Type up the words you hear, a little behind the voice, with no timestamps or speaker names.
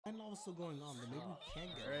novel's still going on, then maybe we can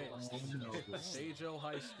get Right. it. Seijo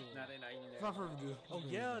High School. Without further ado. Oh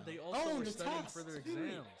yeah, they also were the studying test. for their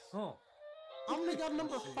exams. Huh. Amane got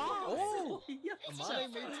number 5. Oh! Yeah.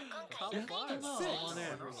 Amane made top 5. Amane.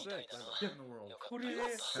 6. In the world. これで、 Yeah.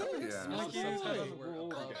 Well, sometimes we're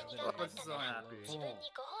above I'm so happy. 自分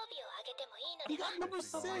にご褒美をあげてもいいの He では got number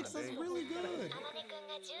 6. That's really good. あまねくん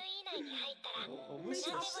が10位以内に入ったら We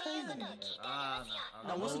should 何でも言うことを聞いてあげますよ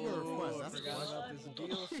Now, what's a good Oh, request? I That's forgot about this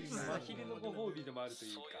deal she ま made. ひるのご褒美でもあると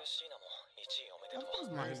いうか。 That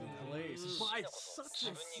was my Place by such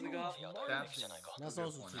a huge margin. That's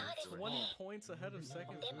also true. 20 points ahead of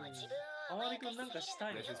second でも place. 自分をあまねくん甘やかしなんかし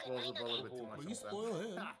たいの This is blows up a little bit too much. But you spoil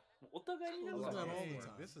him. お互いになん Spoils か that all ね the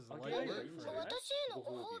time. This is あ light げられれば work いいんじ for ゃない her. 私への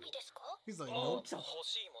ご褒美ですか He's like, あ nope. 来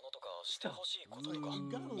た。 You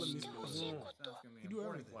gotta let me してほしい spoil こ him. と You do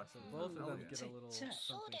everything. Both of Oh, them yeah. get a little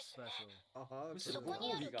something special. むしろそご褒美こ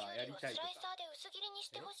にあるキュがやりたいウリをスライサーで薄切りにし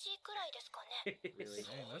てほしいくらいですかね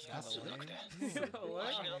Man, that's kind That's of lame. lame.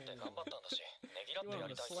 What? だって頑張ったんだし、ねぎらってや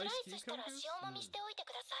りたいスライ Sliced スしたら cucumbers? 塩もみしておいて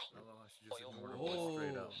ください Although I should just ignore the boy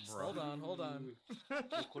straight Oh, up, hold bro. on, hold on.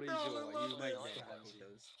 これ以上は言うまいみたいな感じ。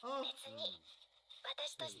別に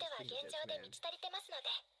私としては現状で満ち足りてますの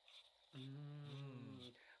で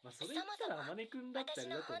まあそれ言ったらあまねくんだった私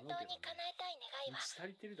のりだと思本うけどね。当に叶えたい願いは満ち足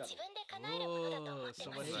りてるだろ自分で叶えるものだと思っ Oh, て so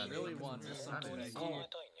ま what す he really wants is something that 叶 he え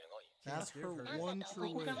たい願い That's her one true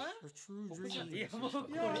wish. Her true う。い dream. やもうこ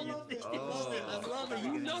れ Yeah, I 言っ love て it. き I て love it. I love it.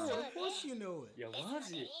 You know it. Of course you know い it. やですマジ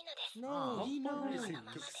のでいいのです No, 半 he 端ない knows. 積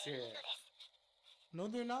極いい性。のです No,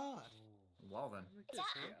 they're not. Well then. い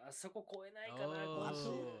やそこ超えないかな。 Oh,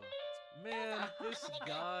 man, this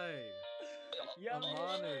guy. やめ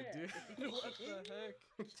Amane, ー dude. What the heck?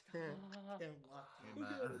 Can't block him.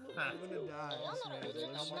 Amen. I'm gonna die. 嫌なら別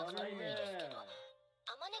にしなくてもいいですけど Yeah.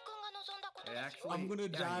 あまねくんが望んだこと It ですよ actually, I'm gonna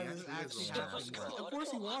yeah, die. he This actually is actually a happens. Of course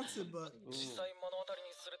he wants it, but 実際目の当たりに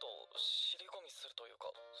すると尻込みするというか、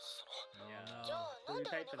Oh, いや no. じゃあそうないんで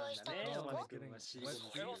タイプなんお願いしただね、んですかあまねくんはシー Wet ズ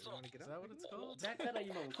ン feet? Is that what it's called? だから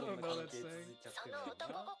今もこんな関係続いちゃってそるんだよの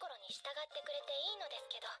男な。心に従ってくれていいのです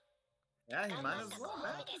けど Yeah, he 頑 might 張っ as たご well. 褒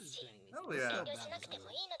man. 美ですし Hell 遠 yeah. 慮しなくても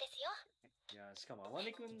いいのですよ いやしかもあま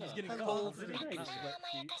ねくんな He's ら getting た cold ずれないでしょ。甘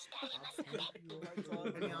やかしてあげますので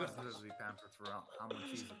To be honest, it does be pampered for how much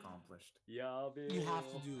he's accomplished. やべえ。 you have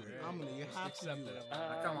to do it. I'm gonna. You have to Accept do it. it.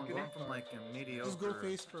 Come on, going from like a Just go mediocre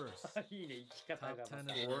face first. いいね、生き方が。 Top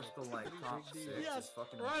 10 fourth to like top 6 is Yes,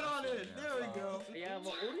 fucking right on impressive, it. man. There we go. いや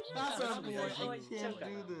もう俺 That's ら our boy. 最初は You 言っちゃう can't か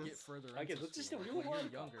ら。 do Get this. further Okay, into どっちしても it. 両方あ When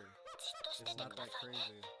る you're か。 younger, じっとして it's て not くだ that さいね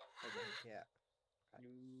crazy. う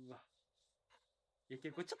ーわ。いや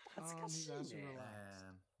結構ちょっと恥ずかしい he's ね。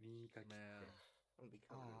 Man. 右かきって Man.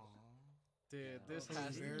 Aw. Dude, this Oh,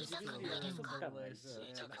 has to be there's on the the list.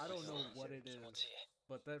 list. And I don't know what it is,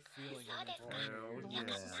 but that feeling in it. Hell It's yeah.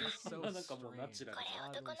 just so なんかもうナチュ strange.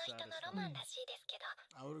 ラル。これ男の人のロマンらしいですけど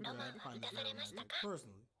I would agree. Roman, I'd find this満たされ very ました romantic. か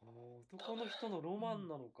Personally. 男の人のロマン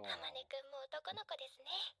なのか。あまねくんも男の子です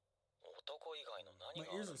ね男以外の何 My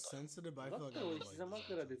があるん ears だ are sensitive, but I だ feel っ like て I 俺 would 膝 like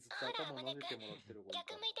枕でずっと頭も撫でてもらってる子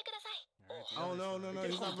逆向いてください Oh no, no, no,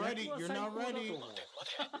 he's not ready. You're not ready. You're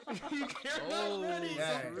not ready.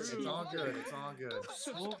 Yeah, it's all good. It's all good.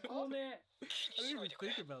 そこね。 I didn't even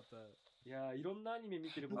think about that. いやいろんなアニメ見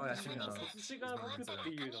てる僕あ自身がそっち側向くって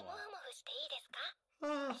いうの髪モフは。モフしていいですか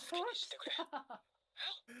I してくれ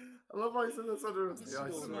love how he said that under his I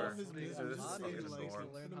Just swear. love his This misery. is Just say he fucking likes to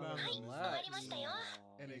adorable. let him は out. い終わりましたよ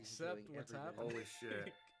And accept what's happening. Holy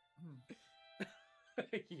shit.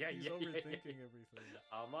 いやい He's やいやい overthinking everything. や。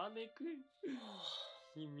あまねくん。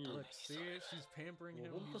君。 Look, see it? She's pampering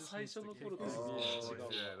him. もうほん He と just 最 needs 初 to の get 頃と his すげえ Oh 違う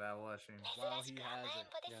わ。 shit, that blushing. 珍しく甘えん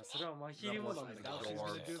坊いやですねそれは真昼もなんだけど。 Now she's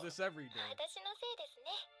gonna do this every day. 私のせいです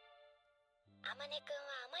ねあまねくん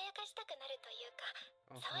は甘やかしたくなるというか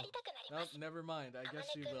触りたくなりま Nope, す never mind. I guess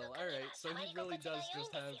she will. Alright, so he really does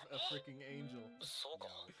just have a freaking angel. そうか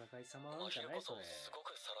お互い様な真んじゃ昼こそないそれ。すご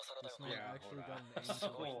くサラサラだ This よ man な actually got an す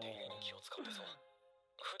angel. ごい手入れに気を使ってさ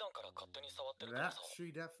普段から勝手に触ってるから That さ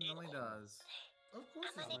she definitely does. Of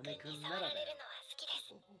course あ it's まねくんに触られるのは好きで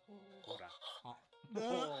すほら。そう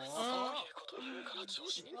いうこと言うから調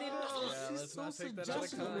子に乗るんだぞ Yeah, she's let's so not take that out of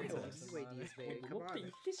suggestive. context. Ladies, babe, 持 come って on.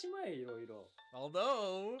 行ってしまえいろいろ。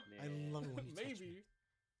 Although, ね I love it when you touch me. maybe.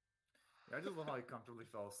 Yeah, I just love how he comfortably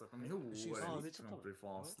fell asleep. I mean, who She's- would oh, they took comfortably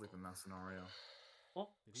fall asleep in that scenario?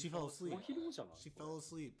 She fell 真 asleep. 昼もじゃない。 She fell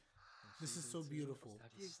asleep. This is so beautiful.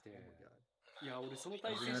 二人して。いや俺その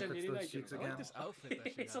体勢じゃ寝れないけど I like な。 this outfit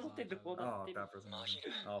that she そ has の手 on. でこう though. なっ Oh, てる。 that person. 真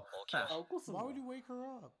昼 Oh, 起きろあ、起こす Why の would you wake her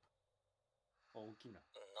up? あ、大きな。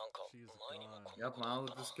なんか She's 前にも gone. こんな Yep, ことあ I'll っ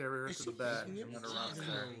たな just carry her Is to she the bed faking it? and let her rest There's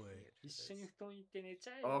there. no way. 一緒に布団行って寝ち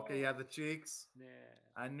ゃえよ。 Okay, yeah, the cheeks. ねえ。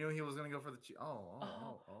 I knew he was gonna go for the cheek.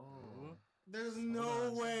 Oh. There's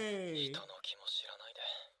no way. 人の気も知らないで。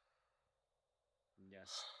いや、知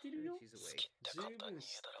ってるよ。 She's 好 awake. きって簡単に言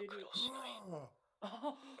えたら苦労しない。あ、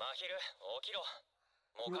マヒル、起きろ。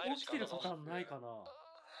もうこれ起きてる帰る時間だぞ。パターンないかな。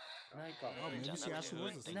ないか。 Oh, maybe she actually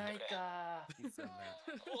was asleep. ないか。 He said that.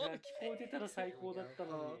 いや、聞こえてたら最高だった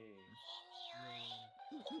のに。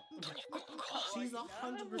 She's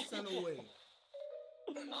 100% awake.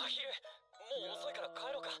 マヒル、もう遅いから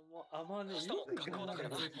帰ろうか。もうあまね、よく我慢できる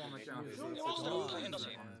ね。 Don't Don't walk. 大変だし。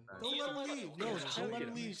 Don't let her leave. No, don't let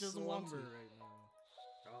her leave. She doesn't want to. right now.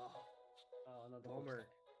 あ、なんだ、Homer.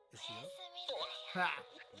 Is she up? Ha!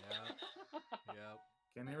 Yep. Yep.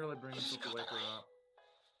 Can he really bring himself to wake her up?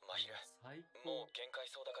 マヒル、最高もう。限界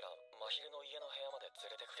そうだからマヒルの家の部屋まで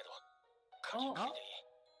連れてくけど、鍵借りていい？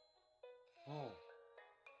うん。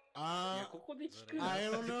いや、 Uh, ここで聞くの I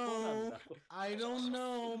don't そうなん know. だ。 I don't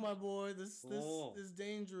know, my boy. This Oh. is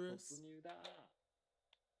dangerous. 突入だ。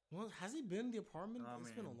 Well, has he been in the apartment? I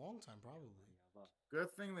It's been a mean- long time, probably. やば。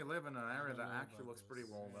 Good thing they live in an area that I don't know actually about looks pretty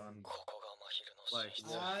this. well done. ここがマヒルの Like, 寝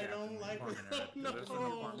室。 well, I yeah, don't like apartment it. area. No. There's some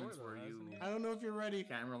apartments where you I don't know if you're ready.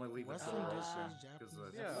 can't really leave the Western door dishes, open because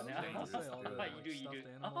Japanese. Yeah, Yeah. I was gonna say all the Like, like, you do, stuffed you do.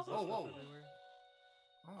 animals Oh, and whoa. stuff everywhere.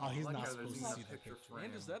 Oh, he's I like not how supposed there's to even see a that picture picture.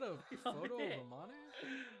 And frame. is that a photo of Yeah. Amane?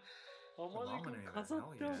 あまねくん飾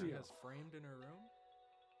ってある She よ has。framed in her room?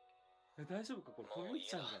 え、大丈夫かこれ飛び落ち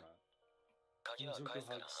ちゃうんじゃない？鍵は返す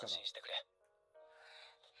から安心してくれ。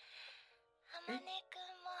あまねく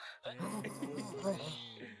んも Dang.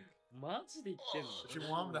 マジで言ってんの？ Does she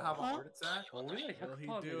want him to have a heart attack? 俺ら Will he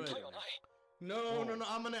 100% do 無理 it? だよね。 No, no, no.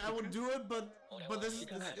 I would do it, but this is.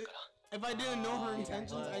 俺は行かないから。 If I didn't know her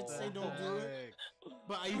intentions, I'd say don't do it.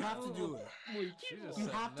 But you have to do it. もういける She よ。 just You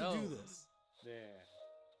said have to no. do this. ねえ。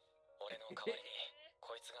俺の代わりに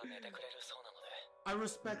こいつが寝てくれるそうなので。 I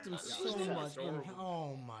respect him so much. And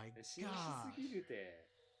oh my 紳士 god. すぎるて。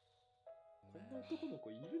こんな男の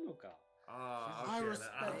子いるのか。 I Okay,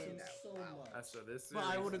 respect him so much. That's what this is. But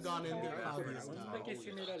I would have gone in there こ Kaguya んだ style. け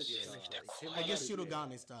責められてさ。 I guess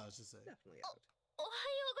Shirogane style, I should say. おは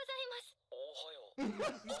ようございます。おはよう。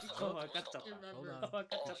分かっちゃった。 Hold on. 分かっ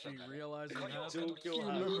ちゃっ She realizing た。 how 状 He 況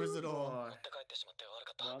は。 remembers it all. 持って帰ってしまって悪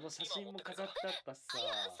かった。あの写真も飾ってあったしさ。い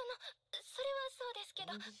や、それはそうですけ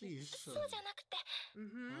ど、 She's そうじゃなくて、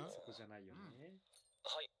 Huh? そこじゃないよね。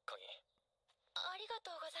はい、鍵。ありが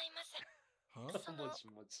とうございます。 Huh? もち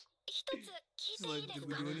もち。一つ聞い She's ていい like, です did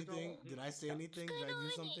we か？ do anything? Did I say anything? Did I 机の do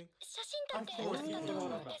上 something? に写真立てをしたと思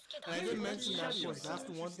うんですけど、 And I did mention that, of course. That's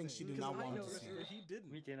the one thing she did not want to see. He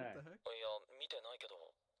didn't. 見てない。 What the heck? いや、見てないけど、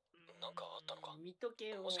なんかあったのか。見とけ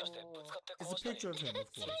よ。もしかしてぶつかって It's 壊 a したり。 picture of him,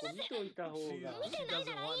 of course. ここ見といた方 She, が。 she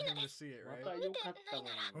doesn't want him to see it, ま right? た良かったの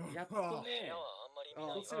に。やっと部ね屋。はあんまり見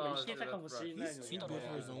ないよ。こっちがいけたかもしれないの He's に too。good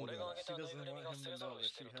for his own 俺があ good. げ She たぬい doesn't ぐるみ want が him 勢 to ぞ know ろい that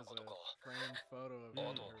して she るって has こと a か。 framed photo of him in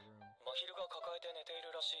her room. マヒルが抱えて寝ている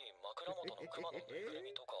らしい枕元のクマのぬいぐる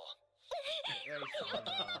みとか。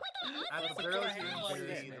 At the very least,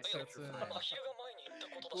 Seriously, she that's it. マヒルが前に言った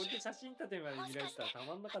ことこれでだし。写真立てまで見られてたらた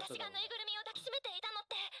まんなかった私だろがぬいぐるみを抱きしめていたのっ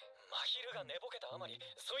て、マヒルが寝ぼけたあまり、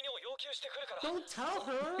添い寝を要求してくるから。 Don't tell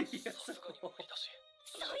her! さすがに無理だし。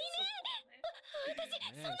そういね。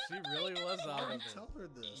 Man, she really was out of Don't it. tell her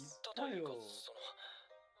言っ this. たというか、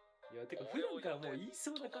いや、てか普段からもう言い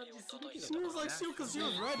そうな感じするけ She ど was like, because she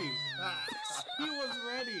was ready. She was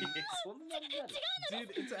ready. そんなになる Dude,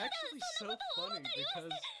 it's actually so funny because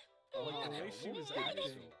like the way she was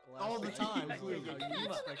acting All the last time, night, clearly. how you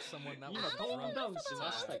expect someone that 今 was トーン drunk ダウンし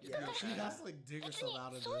ましたけど She has to like dig 別 herself に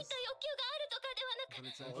out of そういっ this. た欲求があるとかではなく、 but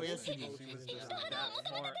it's Oh, yes, she interesting did. she was just that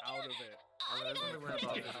far out of it. There's only worry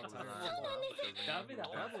about the outside. ダメだ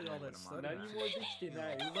Probably all that stuff. 何もできて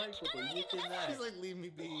ないうまいこと言えてない She's like, leave me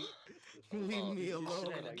be. Leave me alone.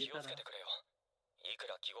 気をつけてくれよ。いく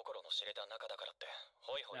ら気心の知れた仲だからって、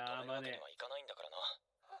ホイホイ止めるわけにはいかないんだからな。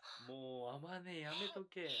もうあまねやめと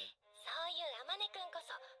けそういうあまねくんこそ、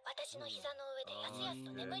私の膝の上でやすやす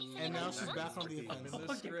と眠りすぎ And な now の she's か back on the In offensive.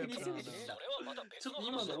 this script, 逆に それはまた別ちょっ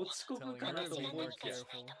との話だよ。今の落ち込むかなと思いきやし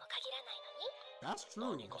ないとも限らないのに。 That's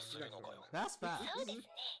true. 何かするのかよ。 That's fact. そうですね。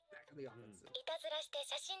いたずらして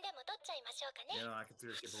写真でも撮っちゃいましょうか You ね。 know, I can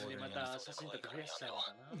seriously で believe ま in た写真とか増やしちゃうの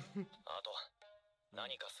かなあと、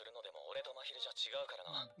何かするのでも俺とマヒルじゃ違うから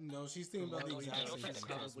な。 No, she's thinking about the exact same She's thing.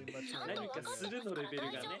 probably let you 何かするのレベル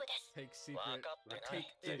がね大丈夫です。 take secret, 分かってない。 take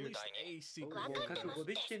at 絶 least 対に。 a secret. もう覚悟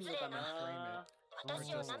できてんのかな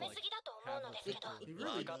私を舐めすぎだと思うのですけど、He 分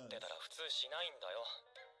really か does. ってたら普通しないんだよ。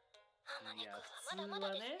天音いや、くんはまだま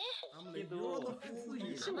だですね。 I'm け like, ど you're the 普通 fool に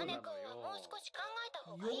here. そうなの天音くんはよ。もう少し考えた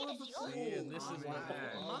方がいい You're で the すよ。 fool. See, and this is what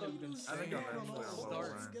Wow. I've been I saying think I'm from in the for a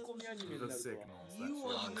start. long ツッコミアニメに The なるとは。 signals. You That's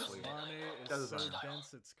are what the- I'm Mane is Doesn't so matter.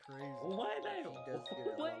 dense, it's crazy. お前だ He よ。 does get it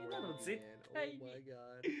お前な all の wrong 絶 again. 対 Oh に。 my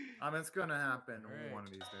god. I mean, it's gonna happen Alright. one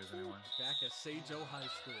of these days anyway. Back at Seijo High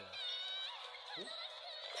School.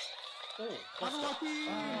 おう、ハローピ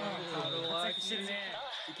ー。活躍してるね。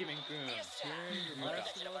イケメンくん。 Cheering your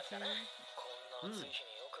basketball team? こんな暑い日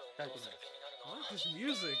によく運動する気になるの What は is this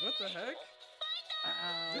music? What the heck?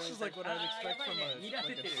 あー This is like what I'd expect from a, 見ら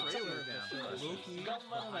like れ a てる。 trailer of the show. Loki. 頑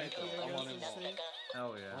張らないと。 Loki, I あま guess ね you も。 say.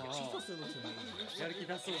 Hell yeah. Chitose looks amazing. やる気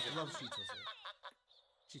出そうぜ。 I love Chitose.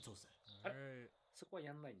 Chitose. Alright. そこは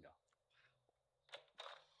やんないんだ。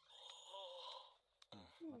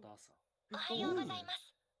また朝。おはようございま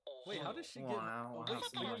す。 Wait, how does she get? Wow, Oh, wow. wait,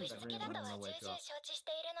 朝から wait, 不足気だとは重々承知し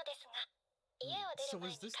ているのですが、家を出る So 前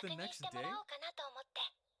is に this 確 the 認 next してもらおうかなと思って。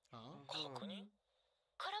 Huh? 確認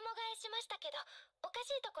衣替えしましたけど、おか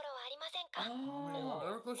しいところはありませんか？ あ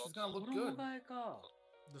Every she's gonna あ、 look 衣 good. 替えか。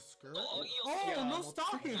 The skirt? Oh, Oh, no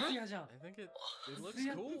stocking. ツヤじゃん。 I think it ツ looks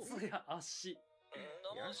ヤ cool. ツヤ足。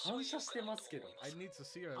生反射してますけど。 I need to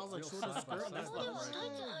see her I was like, real so the side by skirt, side. that's ここでは not タ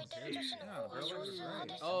イツ履いてる女子の方が少数派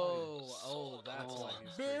です。 Oh, that's why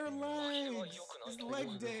he's Bare freaking out. legs. It's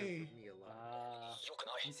leg day. Me a lot. あよく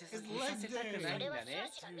ないあ、見せさ It's 見させたくないんだね。それは素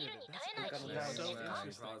足が見るに耐えない That's 理 so 由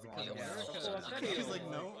ですか？ interesting because Yeah. America, He's like,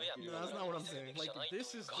 no, no, that's not what I'm saying. like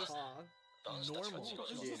this is just は normal It's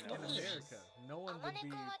in just America. No one 天 would 音 be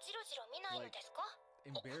くんはジロジロ見ないのですか？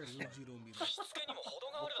 embarrassed. しつけにも程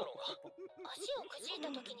があるだろうが足をくじいた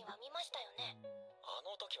時には見ましたよね。あ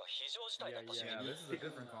の時は非常事態だったし Yeah, this is a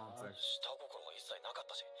different context. 下心は一切なかっ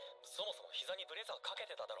たしそもそも膝にブレザーかけ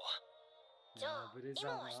てただろうじゃあブレザー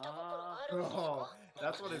今は下心があ Oh, るんですか？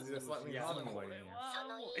 that's what is just let い me や、こ insinuating れ here. はそ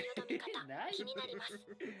の言いよどめ方ない気になります。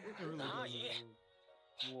ああいいえ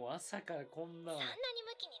もう朝からこんなそんん。なに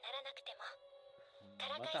ムキにならなくても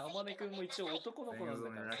また天音くんも一応男の子なんだ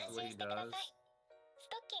からさ Things on your neck. 安心してください。ス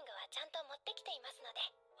トッキングはちゃんと持ってきていますので。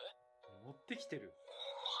持ってきてる。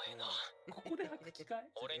お前なここで履く機会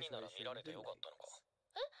俺になら見られてよかったのか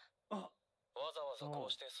あ、わざわざこ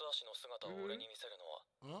うして素足の姿を俺に見せるのは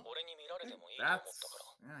Huh? 俺に見られてもいいと思った That's か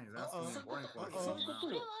ら yeah. He's asking me boring Uh-oh. questions そ now.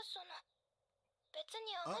 れは別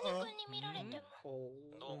に天音くんに見られても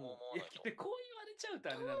どうも思わいやないとこう言われちゃうと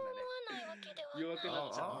あどうれなんだね。も思わないわけでは弱くな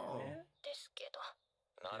っちゃあうんだよね。ですけど。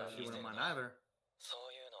なら She 見せ wouldn't る mind な either. そ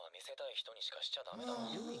ういうのは見せたい人にしかしちゃダメだろ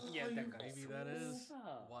いやだから Maybe そ that う is さ。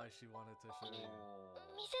 why she wanted to show you.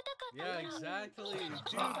 見せたかった Yeah, から exactly. 見 Dude,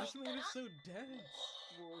 せたか this った man ら is so dense.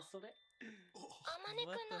 もうそれ。天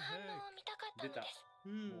音くんの反応を見たかったのです。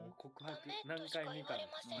もう告白何回目かの。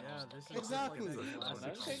 Yeah, this is Exactly. like a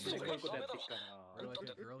何 classic 回くらいこういうことやってっか Or な。 like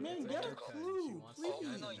a girl Man, gets a get a haircut and she clue, wants the guy to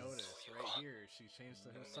please. notice. Right here, she changed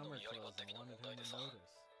to her summer clothes and wanted him to notice.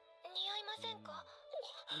 似合いませんか？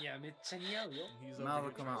いや、めっちゃ似合うよ。 And he's Now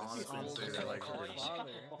over they'll here come out trying to honestly and say solve they it like for her her. father.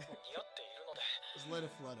 似合っているので Just let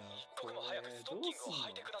it flood out. 一刻も早くストッキングを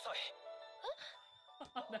履いてください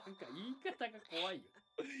なんか言い方が怖いよ。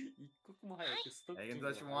一刻も早くストッキ Hey, ング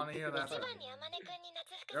を does she want to hear that? 一番に天音くんに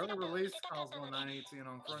夏服 Early 姿を見 release せたか Carl's ったの going で。 918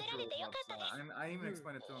 on Crunchyroll website. I even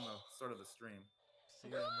explained it to him the start of the stream. See,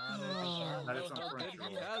 yeah, man, That look is how not good he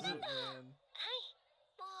French. has it, man. はい。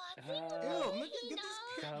もう暑いので Ew, あ nigga, get this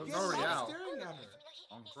kid. It's Get already stop out. staring at her.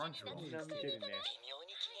 On Crunchyroll. みんな見てるね。微妙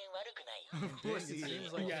に機嫌悪くない Dang, it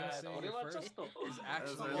seems like いや he's saying 俺 it はちょっ first と is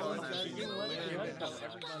actually Oh, like that's he's even aware weird. that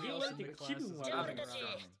everybody else in the class is 気分 doing 悪い it.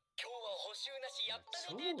 今日は補習なしやっ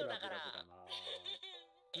た超ねデートラブラだからブだな。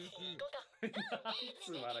行こうかい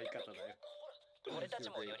つ笑い方だよ。俺たち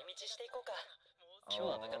も寄り道していこうか Oh, 今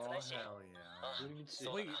日は部活ないし hell yeah. 寄り道して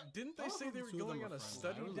Wait, didn't they say they were Two of them going are on a friends.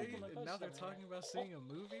 study I don't date know. and now they're talking about seeing a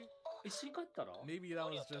movie? 一緒に帰ったら Maybe that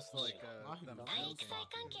was just like them 第一 joking. 歳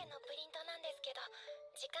関係のプリントなんですけど、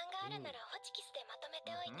時間があるならホチキスでまとめ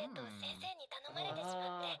ておいてと先生に頼まれてし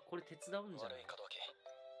まってああ、これ手伝うんじゃない悪い門脇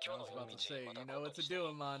I 今 was 日の about 寄 to り say, 道 you know what to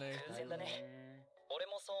do, Mane. 偶然だね俺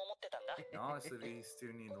もそう思ってたんだ Honestly, these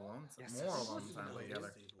two need alone Yeah, more so- alone time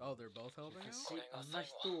together. Oh, they're both helping out? 昔あんな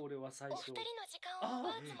人を俺は最初お二人の時間を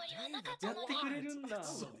奪うつもりはなかったやっので。てくれるんだ。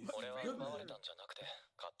俺は奪われたんじゃなくて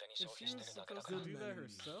勝手に If 消費 she し was てるだけだ supposed から to do that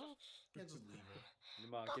herself? Can't just leave her.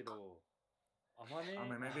 まあけど、あまね、 I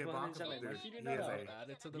mean, maybe あまねじゃない、 Baka ま dude, ひる he な is ら a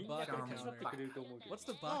Add it to the みんな Baka 手伝って counter. くれると思うけど。 What's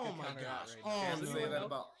the Oh Baka my counter at gosh. right Oh, now? Can't Does no. say anyone that know?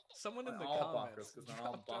 about Someone in the All comments bakas, 'cause not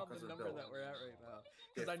all drop down bakas the are number that built we're at right now.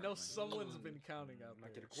 Because I know someone's been counting out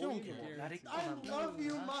there. She don't care. I love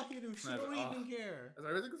you, Mahiru. She don't even care. As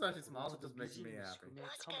everything because she smiles, it just makes me happy. も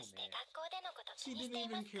しかして学校でのこと気 She にし didn't てい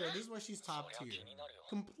ま even す care. か This is why she's top そりゃ tier. 気になるよ。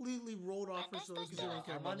 Completely rolled off her story because she don't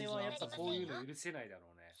care あま about ね these はやっぱ officers. こういうの許せないだ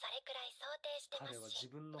ろうね。それくらい想定してま彼はすし自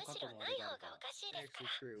分のむしろ過去のあない方れがあるから。がおかしいですから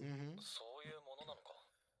Mm-hmm. そういうものなのか。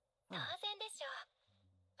当然でしょう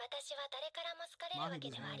私は誰からも好かれるわけ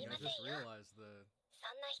ではあり I ません just よ realized the そ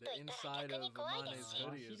んな人いたら inside 逆 of に怖いです Amane's し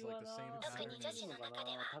hoodie is like the same 特に pattern 女子 as の中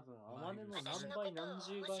では多分あまねの何私のこ倍とを何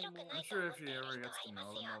十面倍も白くな I'm いと sure 思っ if て she いる ever 人 gets はい to ま know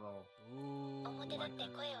す them, よ although 表立って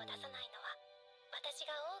声を出さないのは私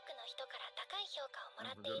が多くの人から高い評価をも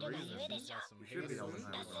らっているがゆえでしょう some you should be able to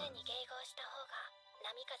多 handle 数 that. に迎合した方が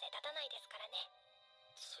波風立たないですからね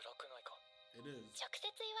辛くないか。 It is. 直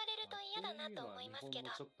接言われると嫌だなと思いますけど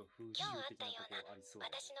ちょっと風習的なところありそう。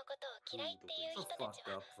私のことを嫌いっていう So 人たち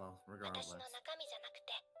fucked は up, though, 私 regardless. の中身じゃなく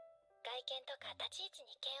て外見とか立ち位置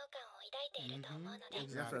に嫌悪感を抱いていると思うので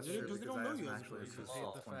Mhm. Yes, that's Exactly. true, Because they don't know because you I as a actually person. Just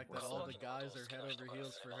hate the fact that all the 24/7. guys are head over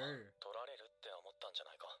heels for her. 取られるって思ったんじゃ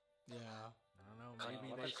ないか。 Yeah. I don't know,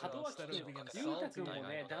 maybe they 門 should, 脇 instead 君 of being ゆうた salty くんも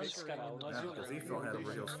ね and 男子から bickering 同 in じ the ような because he felt head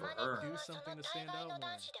over heels あ for まね her. 君 Do はその something to 大 stand 概 out の more.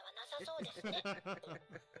 男子ではなさそうですね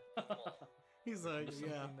He's like, Do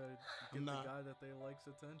yeah. something to get the not- guy that they likes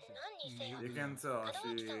attention. 何にせよ You can tell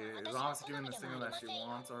she is obviously giving the signal that she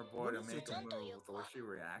wants our boy to make a move with the way she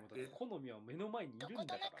もうだって reacted. 好みは目の前にいどるんこ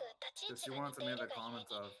となくだから立ち Because 位 she 置が似 wants て to い make る the がゆえ comments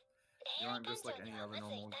に of 恋 you 愛 aren't 感 just 情 like に any は other まず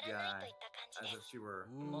normal 至らないと guy, いった感じ as で if she were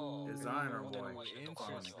Ooh, designer boy.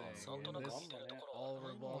 interesting. And this all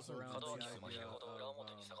revolves around 門 the 脇も idea 言うほ of ど裏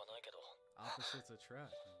表に差がないけど。 opposites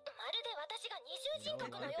attract. まるで私が二重 You 人 know,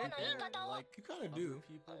 格のような言い方を like You kind of other do.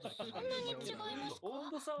 people that そんなに違いますか温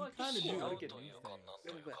度差は結構あるけどねというかなんと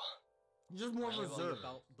いうか。 You're just more It's all reserved.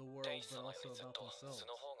 about the world, 天使 but 様よ also りずっ about と themselves. 素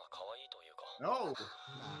の方が可愛いというか。 No!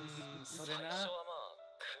 それ最初なはまあ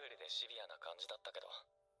クールでシビアな感じだったけど、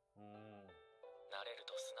うん慣れる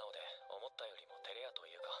と素直で思ったよりも照れ屋と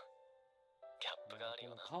いうか、ギャップがある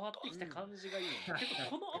よな。変わってきた感じがいいね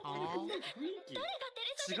結構このアプリの雰囲気誰が照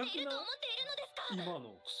れさせていると思っているのですか今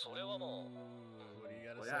のそれはもう Ooh, what do you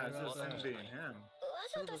gotta Well, say yeah, it's about just him that? being him. わ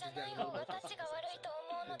ざとじゃない方がたちが悪いと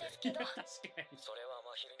思うのですけどいや確かにそれは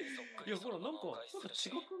真昼にそっくいやりそのまほらなんかまお返しする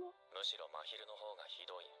し、違くないむしろ真昼の方がひ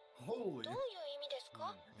どい。 Holy. どういう意味です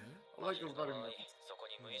か I like your 真昼の場合 butting. そこ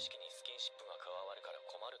に無意識にスキンシップが加わるから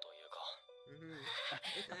困るというか。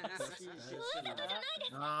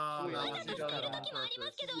 Ah, Wait, that wait, was she does it on 時もあり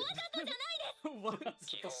ますけ purpose. どわざとじゃないです What?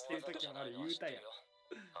 ずっとしてる時もある言うたやん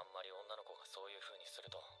あんまり女の子がそういう風にする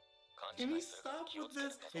と勘 Can 違 you いするから stop 気を with つけ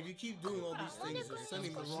る this? んだぞ。 If you keep doing all these things, you're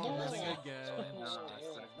sending the wrong Rolling message. again.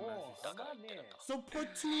 もうまあね So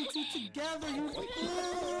put two and two together, you Come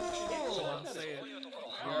fool! on, say こう it. いうとこ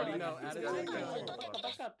ろ You already know, add it to the バ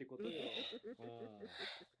calendar. カってことよ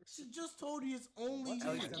She just told you it's only At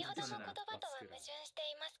you. least 先ほどの言 that's 葉とは矛盾して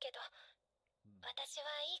いますけど私は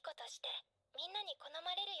いいことしてみんなに好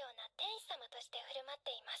まれるような天使様として振る舞っ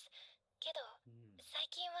ていますけど最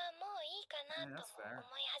近はもういいかな Yeah, と that's fair. も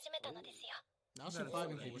思い始めたのですよ Now she's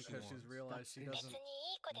fighting for Maybe what she because she's wants. realized she 別 doesn't に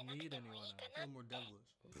いい子でなく need ても anyone いいか A な little more devilish.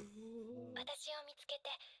 私を見つけて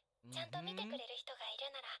ちゃんと見てくれる人がい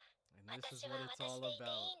るなら And this is 私 what は it's 私 all でいてい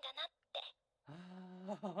about. いんだなって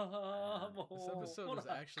ああも This う episode ほ was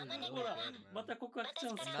ら actually ほ really ほら good, ま man. た告白チ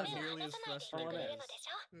ャンス私から目を nearly 離 as さないでく frustrating れるのでし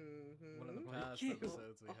ょ One of the past Okay.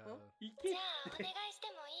 episodes we had. いけじゃあお願いして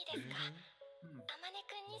もいいですか Hmm. あまね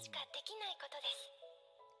くんにしかできないことで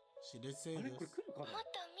す She did say あれこれ this. 来るかもっ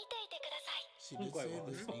とな見ていてください She did say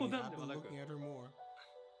this. Oh, And you have damn, been like looking at her more.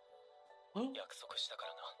 約束したか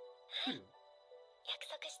らな。来る約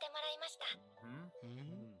束してもらいました Hmm?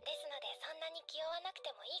 Mm-hmm. ですのでそんなに気負わなく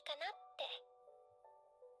てもいいかなって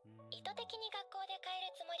意図的に学校で変え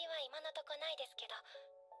るつもりは今のとこないですけど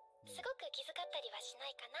すごく気遣ったりはしな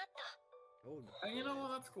いかなと And you know what?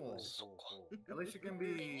 That's cool. そっか。 At least you can 微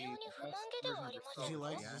be. 妙に不満げではありませ She んか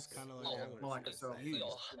likes this kind of like. More like herself. Yeah.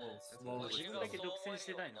 Slowly. 自分だけ独占し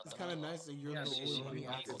てたいな It's kind of nice that you're Yeah, the she only one who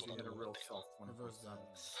has acts to get a real self reverse that.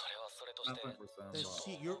 それはそれとして Not 100%. That but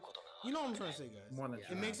she, you're, you know what I'm trying to say, guys. More than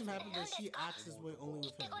It makes him happy that she acts this way only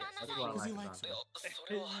with him. That's what I Because he like likes いや her. そ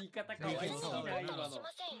れは言い方かわいすぎない今のしま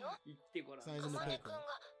せんよ言ってごらん Signs あ in the まね paper. くんが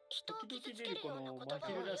人を時々傷つ出るこけるようなの言葉を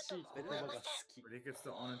真昼言うらしいと思いま言葉が好せん き But he could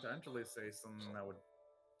still unintentionally say something that would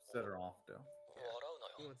set her off, though. 笑う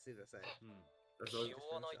なよ。 wants to do the same. うん That's 気 always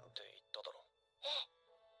負わないって言っただろ。ええ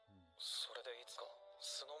それでいつか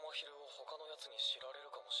素の真昼を他のやつに知られる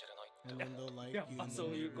かもしれないって。 And then they'll like Yeah, you. but and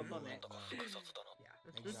so then you you'll could likeなんだか that. 複雑だな。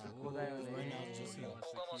 Exactly. Well, that was Right now it's He just him. wants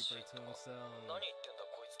to keep her to himself. 何言ってんだ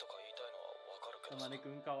こいつとか言いたいのはわかるけ玉根く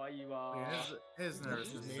んかわいいわ。 His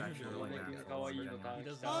nervousness is actually 玉 really 根くん natural. かわいいのた He く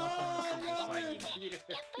does さん。 not 可愛すぎる。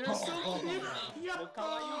 You're so cute. もう可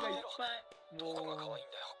愛いがいっぱい。どこが可も愛い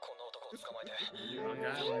んだよ、この男を捕まえて。 全部可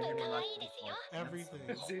愛いですよ。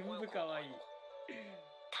 Everything. う全部可愛い。か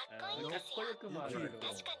っこいいかっこですよ。よくもあるけど。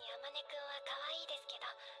確かに天音くんは可愛いですけど、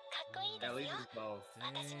かっこいいで At す least よ。 it's both.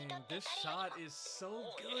 Dang, this shot is so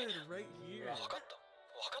good right here. 分かったか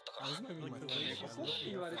Oh, this might be my favorite. ここっ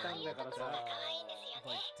て言われたんだからさ。 可愛いんですよね。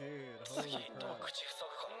 Like, dude, 次 holy どう crap. 口塞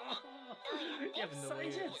ぐかな。いや、 And the 塞 way,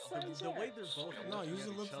 いじゃん、塞いじゃ the ん。 way they're both No, looking use at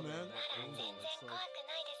the each lips, other man. in that 全 angle, 然 it's 怖 like, く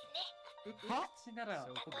ないですね。 Huh? 口なら、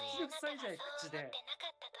 So たと cool. え口で塞いじゃえ、あなたがそう思ってなか口で。っ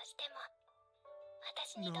たとしても、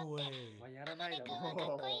私にと No って way. まあ、やらないだ天音ろくんは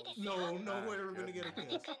かっこいいですよ。 No, no way we're gonna get a 天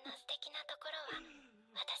音 kiss. くんの素敵なところは、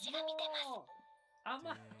私が見てます。もう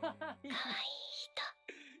甘い。可愛い人。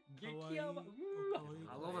激甘。うわ。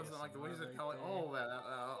 I love this. Like the way he's telling. Oh,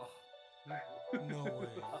 No way.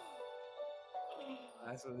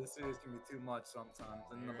 So this series can be too much sometimes.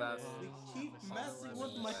 In the best. They keep messing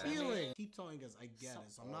with my feelings. Keep telling us I get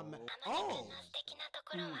it, so I'm not mad. 天音く Oh! んの素敵なと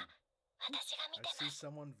ころは、私が見 I て see ます。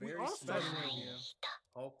 someone We very are special starting in you.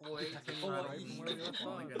 Hopefully, Taking right right from from where where you're you're finally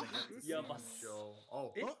from. gonna get to see Yeah, him but- show.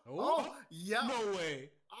 Oh, What? oh, yeah. No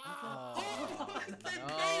way. Oh, They no,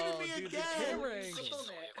 baited me dude, the again. camera 次 angle. そういう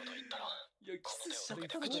こと言ったら、いや、キスしちゃっ They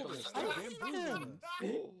たってこと flipped で it. す I か hate him.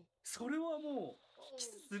 それはもう、キ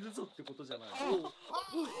スするぞってことじゃない。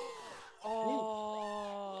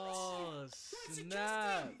 Oh,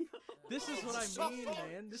 snap. This is what I mean,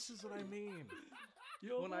 man. This is what I mean.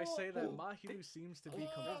 When I say that Mahiru seems to be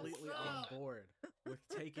completely on board with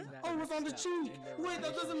taking that. Oh, it was next on the step cheek. in their Wait,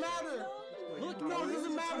 that doesn't relationship. matter. Look, No, it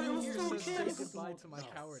doesn't matter. It was here still a says say kiss. goodbye to my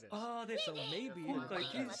cowardice. ああ、で、 So maybe 今回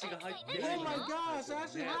天使が入って。 Oh my gosh, that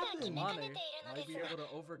actually happened. Mane might be able to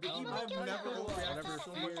overcome I've never whatever reacted so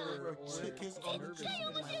much fear over a or kiss on the nervousness cheek in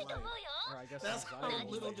in my my life. と思うよ。 Or I guess That's how anxiety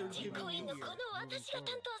little that they're I'm giving 恋 me の here. この私が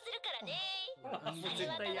担当するからね。もう絶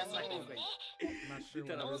対やんない方がいい。 not 出 sure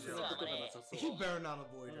たら what も it う is. することがなさそう。 He better not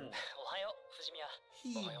avoid her. おはよう、藤宮。 He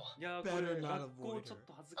いやー、こ better れ not 学校 avoid ちょっ her.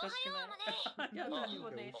 と恥ずかしくないいや、何も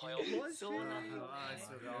ね。おはよう。そうなるよ I ね。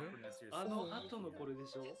 still got awkwardness here. あの後のこれで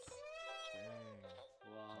しょ。 Dang.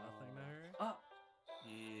 わ Nothing to her? あ。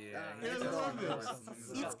 Yeah, Yeah, he's I love definitely this.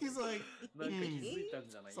 something up. Itsuki's like, なんか気づいたん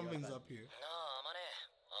じゃない something's up here. なあ、マネ。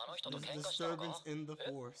あの人と There's 喧嘩したのか disturbance in the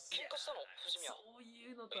force. 喧嘩したの藤宮。そう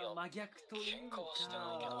いうのとは真逆というか。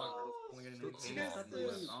 Only getting into with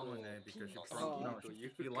Amane because she probably no, she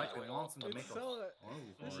likely wants him to make It's a so.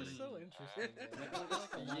 move This already. is so interesting. Man.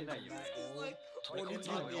 言えないよ。 とに What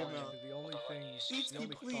か are く you 今 talking よ。 about? The only thing. Itsuki,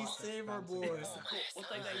 please save our boys. お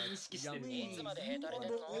互い意識してる Please, ね。 you are the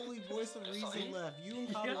only voice of reason left. You and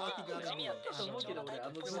Kawaki や gotta ったと思うけど俺あ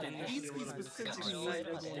の時点で Itsuki specifically 実 knows 際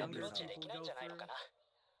what's の going younger on. できないんじゃないのかな。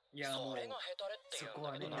いやもうそれがヘタレっていそこ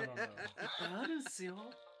はねうんだけどな。いっぱいあるんすよ。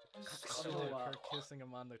確 Actually, 証は her kissing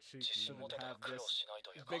him on the cheek 自信持 shouldn't てたら have 苦労 this しない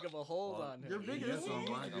というか。 big of a hold Well, on You're him. bigger Yes, than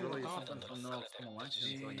me. well, You I really feel something confident. from no election,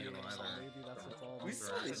 so you know, I So don't. maybe that's what's all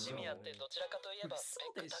嘘 about. でしょ藤宮ってどちらかといえばスペ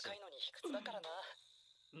ック高いのに卑屈だからな。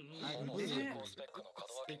I この agree. 最高スペックの門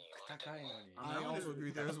スペッ脇にク高いのに。 I also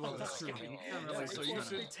agree there as well. That's true. Yeah, so you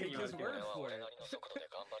should take his 俺 word は for 俺 it. なりの速度で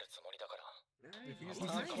頑張るつもりだから。 If he's You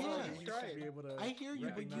talking can. about it, he should be able to. I hear you,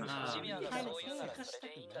 but you, recognize Jimmy, you I'm kind of so young. can't. した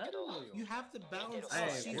くなるのよ。 You have to balance Hey,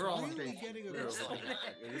 out. She's we're all on really page. getting We're all on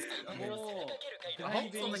aggressive. page. もう I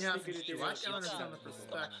hope something happens to you. I can understand the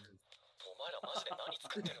perspective. お前らマジで何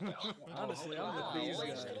作ってるんだよ。 Honestly, I'm with 応 these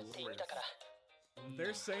援してるっ guys. て言ったから。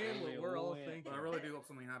 They're saying what we're all But thinking. I really do hope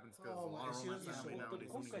something happens because Oh, a lot of my romance God. anime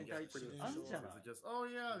nowadays今回タイトルあんじゃない it's just oh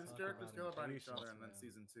yeah these characters care about each Patience, other and then man.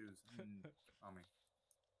 season 2's I mean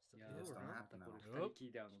いや It's ー gonna また happen こ now. れ二人聞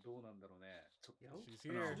いてどうなんだろうね。ちょっと She's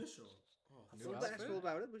here. Judicial. Oh, New So outfit? bashful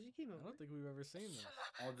about it, but she came I over. don't think we've ever seen this. そ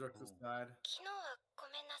の all jokes aside 昨日はご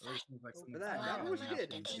めんな it さい。 really seems like For something's that, gonna not what she happen did.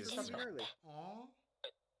 after She this did something season. early. Aw.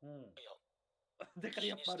 うん。いや、だから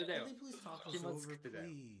やっぱあれだよ Can。they please talk us 気ま over, ずくてだよ。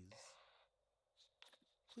 please?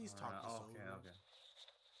 Please talk Alright, us okay over. okay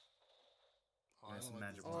Oh, I Yes, don't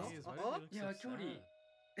like this magical. music. Jeez, why do you look いや、 so 距離 sad?。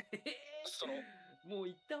そのもう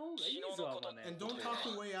行った方がいいぞ、あまね。 And don't talk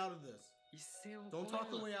your way out of this. 一線を Don't talk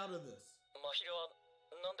your way out of this. 真昼は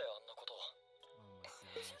なんであんなことを。 Oh my gosh.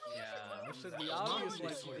 Yeah, This should it's be not obvious really why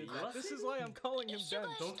this she way. did that. This is why I'm calling him dense.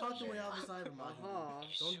 Don't talk your way out of this either, Mahi.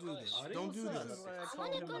 Don't do this. あれ Don't も do さ This is this. why I 天 call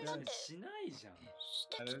音 him くんだっ dense. てしないじゃん。し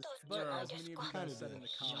てきたじ But ゃない as で many す of you か。 guys said in the う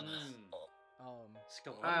comments, ん。 し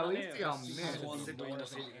かも Ah, あんま at least ね he on 私 mid. も he's すごい doing の an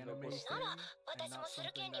セリフ anime 残して thing あら、 and 私 not もする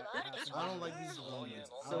something 権利 that はあるでし happens ょ I don't like these Oh, moments. yeah, I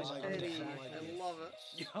So don't like steady. this. I don't like I this. love it.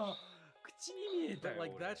 いや、口に見えた But よ。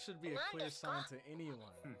 like that should be a clear 何ですか？ sign to anyone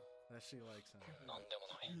That she likes him. なんでも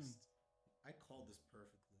ない。 I called this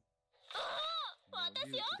perfectly. 勇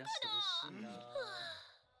気出してほしいな。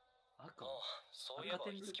赤。そういえば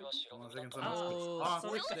いつきは白組だった。ああ、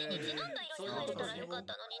そういうこと何度色々言われたらよかっ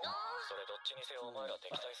たのにな。それどっちにせよお前ら敵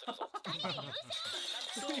対するぞ。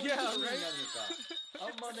Yeah, right. あ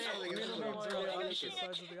んまね、上の名前であるけど。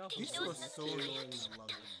 These are so annoying and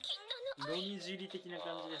lovely. 色にじり的な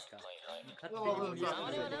感じですか。勝手にあ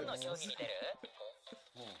れは何の競技に出る？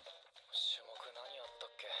種目何やったっ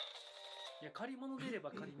け？いや、借り物出れば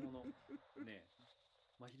借り物。ねえ。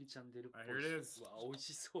まひるちゃん出るっぽい。Here it is. うわ、美味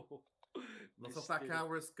しそう。 Let's hope that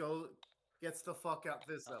Cowards go gets the fuck out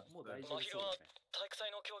this もう大 episode. 丈夫そうだね。体育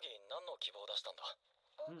祭の競技何の希望を出したんだ？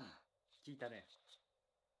聞いたね。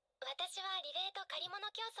私はリレーと借り物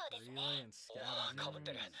競争ですね。おお、かぶっ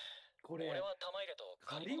てる。これ、俺は玉入れと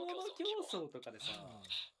借り物競争とかでさ、は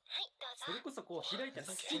い、どうぞ。それこそこう開いた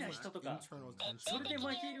好きな人とか、 Internal それで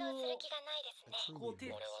まひるをする気がないですね。こう手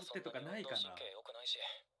取ってとかないかな。神経良くないし。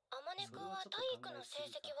あまねくんは体育の成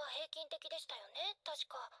績は平均的でしたよね、確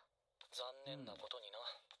か。残念なことにな。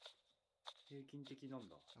平均的なん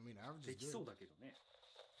だ。 I mean, average で is きそう good. だけどね。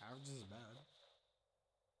 Average is bad.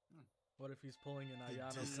 What if he's pulling an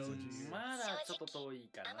Ayano Koji? まだちょっと遠い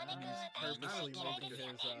かな。あまねくんは体育祭嫌いです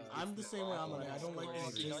よね。 I'm the same way. I'm like, I don't like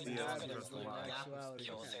this distance. Yeah, There's like yeah. gap of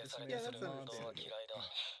強 space. 制されてする運動は嫌いだ。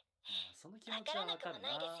その気持わちはからなくもわかる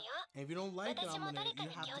な。ないですよ。 And if you don't like it, 私 I'm も gonna. 誰か You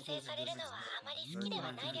に have 強 to 制 go されるのはあまり好きで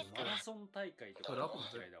はないですから。マラソン大会とかPut up with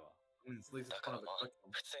嫌いだわ。 At least だ it's か fun ら of ま the あ、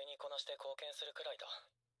普通にこなして貢献するくらいだ。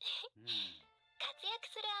活躍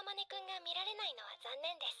するあまねくんが見られないのは残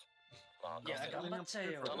念です。まあ、いや、頑張っちゃ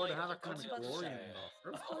えよ。 Would have a kind of 頑張っ glory ちゃ in え it よ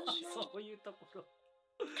in the first place. そういうところ。か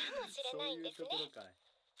もしれないんですね。そういうところかい。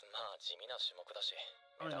まあ、地味な種目だし、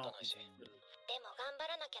目立たないし。でも頑張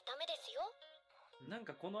らなきゃダメですよ。なん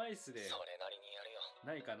かこのアイスでそれなりにやるよ。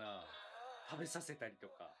ないかな。食べさせたりと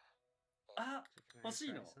か。あ、欲し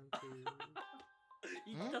いの。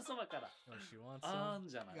行ったそばから。 Oh, she wants あ some. ん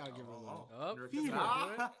じゃない。 Gotta give her a little. Oh, Here it feed goes.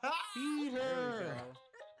 her. Feed There we her. go.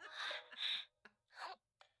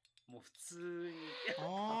 もう普通に。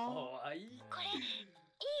 Aw. あ、いい。これ、いいや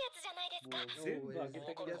つじゃないですもか。う全部開け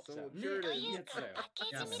てくれちゃう。ね、といいいうか、やつだよ。パッケ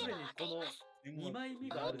ージ見ればわかります。 2枚目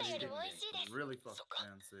がある時点で。 Really fucking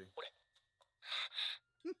fancy.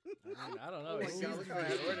 I mean, I don't know. It seems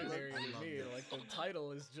pretty ordinary to me. Like the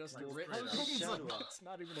title is just written. It's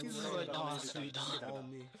not even a He's word like, on oh, it. sweet, just call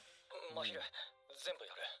me. まひる、全部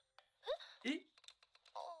やる。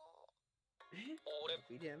え俺、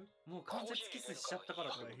もう完絶キスしちゃったか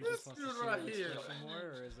らか。 Like, he just wants to see Right her here. expression more,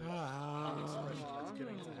 or is it an Ah. expression that's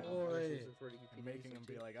getting to him? Boy. And making him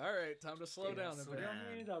be like, all right, time to slow down a そり bit. ゃ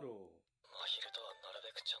ねえだろまひるとはなる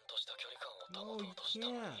べくちゃんとした距離感 No, を保と you うとした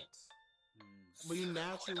のに。 can't. う。 But you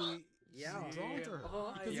naturally Yeah. drawn to her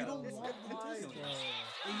Oh, because yeah. you don't It's want the wild. distance.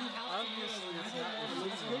 And you have to. Obviously, it's You not what have you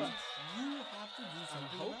to- want. You have to do I'm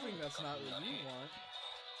something. hoping about it. that's not what you want.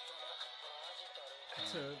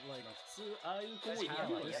 To, like, 普通、ああいう行為 have 嫌だ a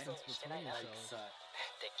ね。 distance between 体 yourselves. 臭い。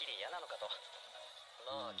てっきり嫌なのかと。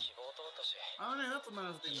まあ、希望とったし。 I mean, that's a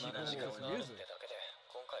nice thing 今の to 時 do. 間があるってだけで、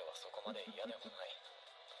今回はそこまで嫌でもない。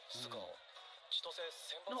つか、千歳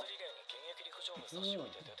選抜リレーに現役陸上部差し置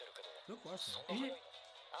いて出てるけど、 Good question. そんな早いの？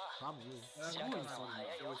 Probably. That's白川さんは nice.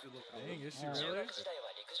 早いよ。 dang, is she 中 really? 学時代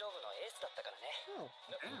は陸上部のエースだったからね。 Look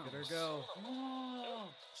at her go.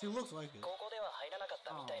 あ She looks like it. 高校では入らなかっ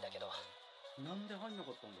たみたいだけど、あ、なんで入んな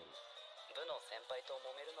かったんだろう。部の先輩と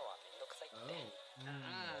揉めるのはめんどくさいって。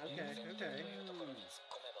 Ah, okay, okay. 突っ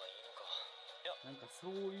込めばいいのか。なんかそ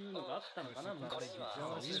ういうのがあったのかな、これ昔には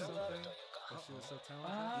Jealous 事 or 情がある something? というか。 That she was so talented.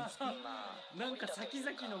 ああ、まあ、なんか先々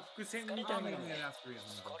の伏線みたい I な mean, の yeah, が。 that's 疲れ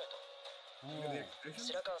reasonable. た。うん Look at the expression.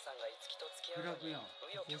 白川さんが五木と付き合うのに紆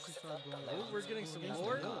余曲折あったんだよ。 Oh, we're getting some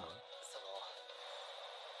more? その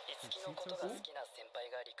五木のことが好きな先輩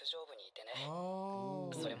が陸上部にいてね。 Oh.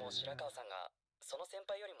 それも白川さんがその先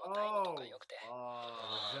輩よりもタイムとか良くて。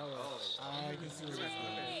 I can see what you're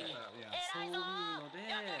saying. Yeah. そういうので、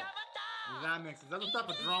 That makes sense. That's the type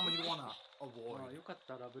of drama you want to まあ avoid. よかっ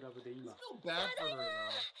たラブラブで今。 I feel bad for her though.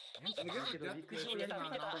 だけど陸上やりたか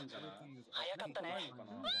ったんじゃない？早かったね。ないのか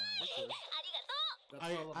な。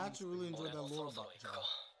I actually really enjoyed that lore about John.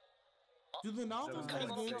 Do the novels kind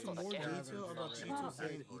of go into more detail about Chito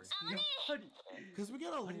saying Itsuki? やっぱり。 Because we get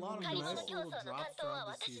a lot of 借り物 nice 競 little 争の担 drops 当は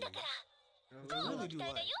throughout the 私 series. だから。 Which I really do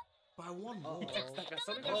like. But I want more. だから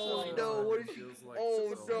それが Oh そう no, what is she? Feels like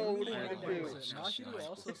Oh so- no, what are you Yeah, gonna wait, do? was it Mahiru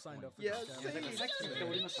also signed up for Yes, this いやだからさっき言った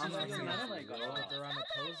俺の信頼にならないから。 But they're on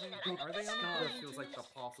opposing. Are they on It opposing? feels like the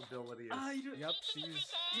possibility あ is ーいる。 Yep, she's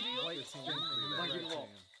white team. and Mahiru red を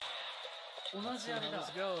team. 同じ See あ how れだ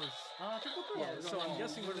this goes. あーってことは So I'm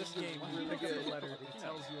guessing with this game, you Really pick up the good. letter, it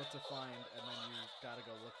tells you what to find, and then you gotta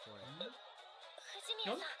go look for it. 藤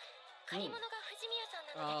宮さん、借り物が藤宮さ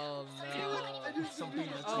んなの Oh で、そちらを借り no. ます。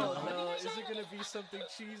 Something that's Oh not- no, is it gonna be something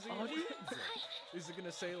cheesy? Is it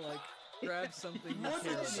gonna say like, grab something you What's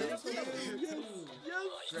care it about? say?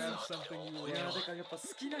 Grab something you いや love. だからやっぱ好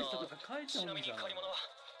きな人とか書いちゃちなみにうんじゃない借り物は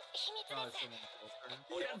秘密です。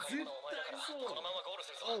俺の借り物お前だからこのままゴール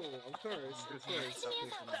するぞ Oh, of course, of course. 藤宮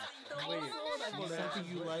さんは借り物なので、 Something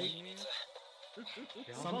you like?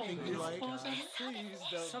 Something you like? Please don't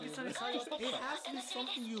久 do 々に this. 最後 It has to be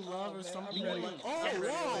something you love or something you ready. like. Oh, whoa,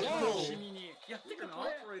 楽し whoa! みにやってくこ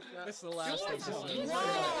れ This is the last episode.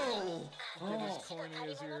 Whoa! Get as corny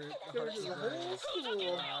as your There's a whole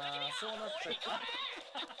school. ああそうなっちゃった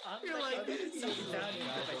You're like, Guys are already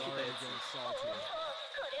getting salty.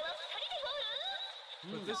 これは二人でゴ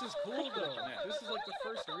ール。 But this is cool though. This is like the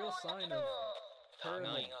first real sign of her, 互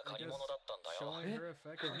like, いが I 借り guess, 物だったんだよ showing her こ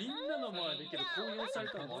れ affection. みんなの前でけど公表され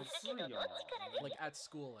たらまずいよな Like at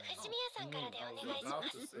school, I 藤 know. 宮さんからでお願いしま About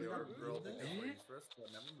す。 to say our girl ladies first, but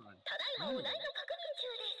never mind. ただいまお題の確認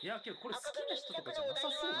中です。いやけどこれ好きな人とかじゃなさ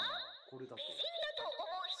そうだなこれだと美人だと思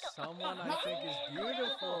う人。 Someone I think is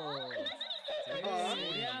beautiful. そ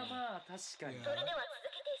りゃまあ確かにそれでは続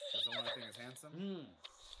けて Does someone think is handsome? うん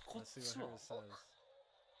こっ Let's see ち what は hers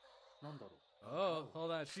says. なんだろう Oh,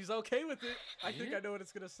 hold on. She's okay with it. I think I know what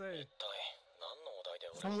it's gonna say. 一体何のお題で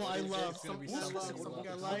俺 Someone I love, It's gonna be something I love, something something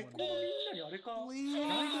I about like. ここみんなにあれか Please. ひ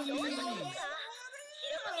ろこみん曲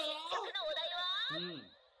のお題はうん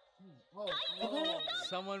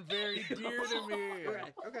Someone very dear to me.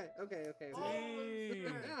 Alright, okay.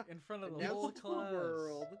 Dang. In front of the Now whole the class.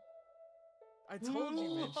 world. I told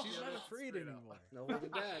you, man. She's not afraid anymore. No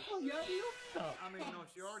holding back. やりよった I mean, no,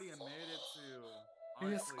 she already admitted to.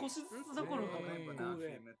 いや少しずつどころかも Dang. う but now 上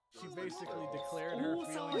she admits She to- basically declared her Oh,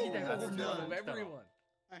 feelings sorry, in that front was of done. everyone.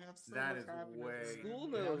 I have so That much is happiness. way- School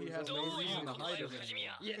Now he knows. has no reason to hide it 藤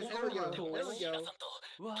宮 anymore. Yes, there we go. There we 椎名 go. さんと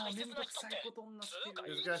うわ大ーめんどく切な人ってさいことになってるつうか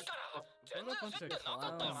This い guy's つから What 全 a 然 bunch 接 of 点なか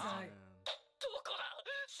ったよ clowns, はい man. どこだ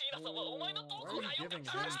椎名さんはお前のど Why こ are you がよか giving っ him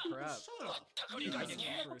た crap? 全く理解でき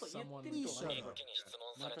ない For someone Please shut 時 up. に質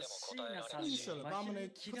問さまれてもた椎答えられ名さんない Please shut up. ま I'm ひ gonna る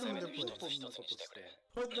気がめるput them in こ their んなことして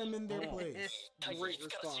Put them in their Oh. place. 一体 Great いつ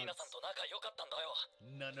から椎名 response. さんと仲良かったんだよ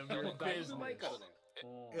None of いや your だいぶ前 business. からだよ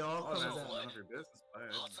It all Oh, comes that's down. none of your business. Go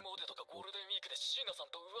ahead. 初詣とかゴールデンウィークで椎名さん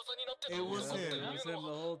と噂になってた It was って him. It いう was him the の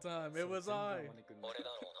whole time. It was I. 俺だ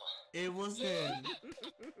ろう It was him. な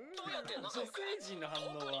どうやって女仲良く性陣の反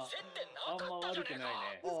応は接点あなんかま悪くない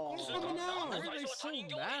ね Oh. It's coming Why out. are they so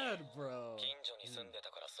mad, bro? 近所に住んでた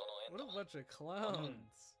からその What 縁 a の bunch of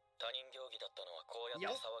clowns. 他人行儀だったのはこうやって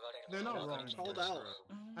騒がれる They're の not が wrong. Called out.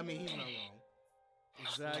 I mean, he's not wrong.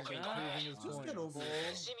 Exactly, proving his Just point. get over it.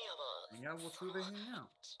 藤宮は Yeah, we'll prove it here now.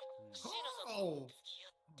 椎名さんと付き合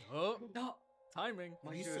って Oh, あ timing.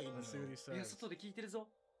 My He's hero. saying Let's see what he いや says. 外で聞いてるぞ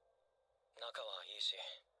仲はいいし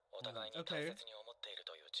お互いに大切に思っている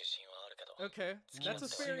という自信はあるけど Okay, that's a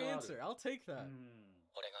fair answer. I'll take う that. ん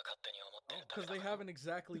俺が勝手に思ってるだ Because け they だ haven't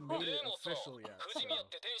exactly made で it もさ official yet. 藤宮っ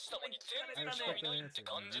て天使様に全然興味ないって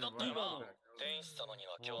感じだったよな天使様に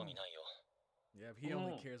は興味ないよ Yeah, if he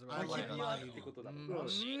only cares I about like him. Mahi. ってことだ Mm.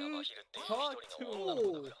 椎名真昼って一 Talk 人の女の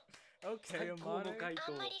子だから Okay, 最高の Amane. 回答あ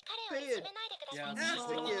んまり彼をいじめないでくだいやさい。Ask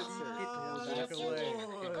the answer. Walk away.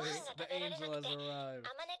 ご飯が The 食べられな angel く has て、 arrived.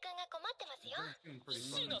 あまねくんが困ってますよ。 Seemed pretty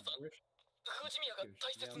椎 funny. 名さん藤宮が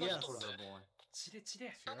大切 Yes. な Yeah, 人 for って her boy. チレチレ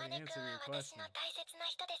She あま already ねくん answered は your 私 question. の大切な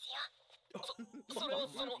人ですよ。それは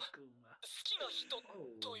その好君はきな人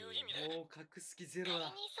という意味でもう隠す気ゼロだ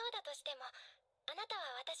仮にそうだとしても、あなた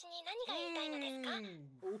は私に何が言いたいのですか？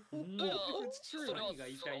 Mm. いや It's true. それは何が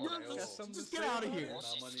言いたいんだよ Just Just get out of here. も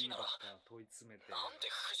し好きなら生人ばっか問い詰めてなんで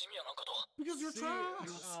藤宮なんかと Because you're See? trash.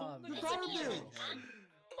 Oh, You're no. garbage.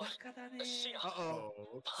 バカだね椎名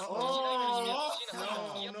Uh-oh. Oh.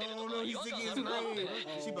 No, no, he's thinking it's great.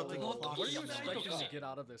 She about to go What are you off. expecting to get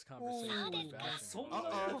out of this conversation with そん bashing? な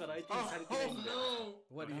ことから相手にされてないんだよ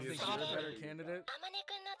What do you think? You're a better candidate? あまね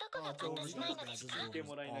くんのどこ Oh, が it's パッ over. と This しないの guy's です just か？ all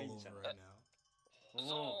over right now. そ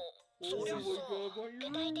の Oh そういう my god, why are 具 you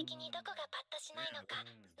体的にどこがパッとしないのか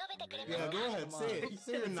述べてくれま Yeah, す go か？ ahead. Say it.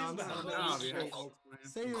 Say your nonsense. Nah, man.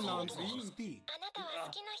 Say your nonsense. Speak. あなたは好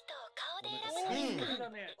きな人を顔で選ぶのですか？だ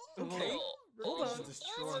ね Okay, hold on. Just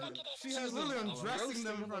容姿 destroyed だ it. けです She か？ has She's literally a undressing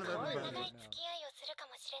them in front of 長 everybody. い付き合いをするか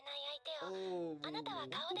もしれない相手を Oh, あなたは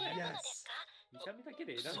顔で選ぶのですか？見た目だけ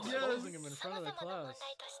で選ん She's じゃう exposing him in そ front も of そ the もの問 class.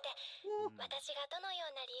 題として私がどのよ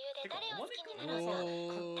うな理由で誰を好きになるの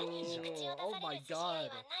か口を Oh, 出さ oh れ my る自信は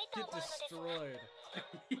god. ないと Get 思うのですが destroyed.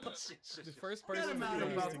 よしよしよ The し first Get person him to out of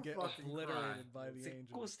do here. is to get Fucking obliterated by the 絶 angel.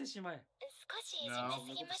 交してしまえ少しいじめ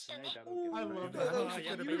すぎましたね。 I love that. that. That was I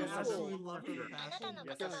beautiful. absolutely love her あなた passion. の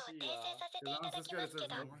言葉を訂正させていただきますけ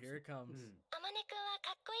ど、 Here it comes. あまねくんは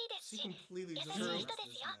かっこいいです She し、 completely 優 just しい loves 人で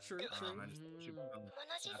this すよ。 man. True, true. I just wish you 物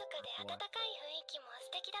静かで温かい雰囲気も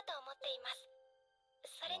素敵だと思っています。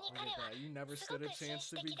それに Look 彼 at は that. You never stood a chance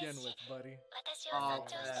to begin with, buddy. 私を尊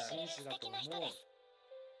重してくれる素敵な人です。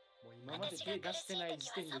もう今まで私が手出苦しいしてない時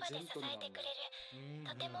時は点でそばで支えてくれる、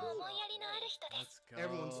とても思いやりのある人です。 Let's go.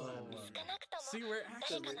 Everyone's so happy. 少なくとも See, we're 誰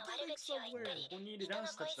actually かの悪口を言ったり、ここにいる男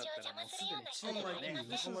子たちだったらもうすでにチームがね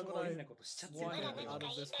This is そんな what I 変なことしちゃってる wanted からね out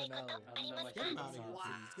of this finale. あんなま Get him ま out of here,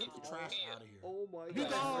 please. Get the trash out of here. Oh my Be Any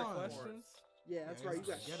gone. god. more questions? Yeah, that's right. You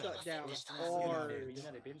got Get shut out. down Get hard. みん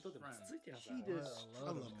なで弁当でもつついてるはずだ She what ろ just a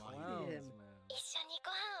load of I love clowns, him. man. 一緒にご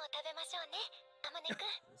飯を食べましょうね、あまねくん。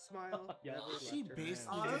 smile. Yeah. Never She left her.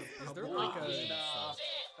 basically Man. did Is there a like lot.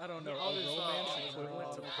 a, I don't know, a Oh, there's, romance uh,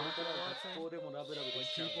 equivalent to これ people から学 watching? 校でもラブラブで Like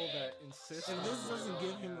きちゃう people that insist And on this doesn't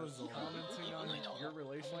give him results. commenting on your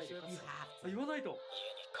relationships? You have あ言わないと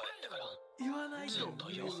家に帰ってから言わないとちょっと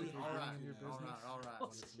You よ basically Alright, getting in your business alright.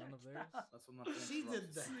 when it's none of theirs? That's what my She did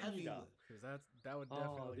the heavy Yeah. lift. Because that would Oh,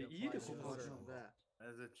 definitely the eat apply is to supposed this. to- Of that.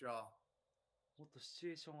 As it, y'all. もっとシチュ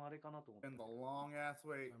エーションあれかなと思って Been the long ass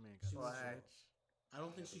wait. I mean, She got was the like- switch. I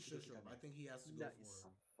don't think she should show up. I think he has to go Nice. for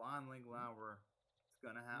her. Finally glad we're it's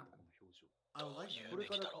gonna なん happen. かの表情 I would like これ that.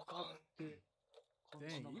 からかかって感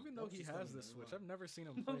じ Dang, な even though he has this switch, I've never seen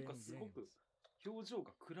him な play んか any すご games. く表情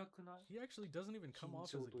が暗くない He actually doesn't even come off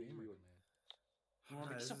as a Kincho to gamer, you. man, もう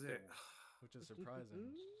できちゃったよ which is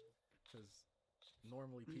surprising. Because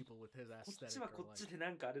normally people with his こっ aesthetic ちは are こっち like でな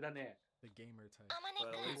んかあれだね the gamer type. あまね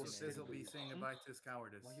But く at ん、 least this will be saying goodbye to his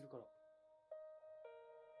cowardice. 真昼から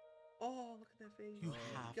Oh, look at that face. You Oh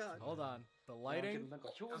my have god. to. Hold on, the いやけど lighting. なんか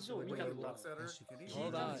表 Also, 情 the 見 way た he ことあ looks る at her, she can easily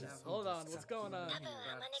Hold on, just hold on. accept What's going on 多分 here?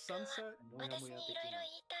 あまねくんは Sunset. 私にいろいろ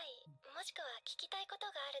言いたい、もしくは聞きたいこと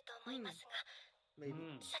があると思いますが、 Maybe.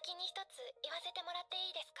 うん先に一つ言わせてもらってい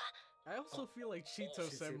いですか。 I also feel like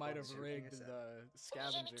Chito-sen might have rigged the 逃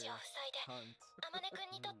げ scavenger 道を塞いで、 hunt. あまねくん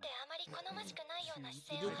にとってあまり好ましくないような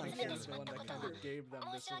姿勢 You を do I 見 think せ he て was し the まっ one た that こと kind は of gave them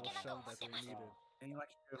this little shove that they needed. And you like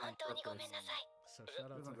to do it 本 on 当にご purpose. めんなさい。 So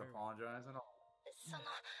shout out to Doesn't her. apologize at all. その、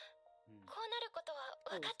うんこうなること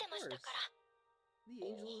は分かってましたから。 The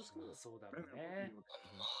angel of the ま school. あそうだろうね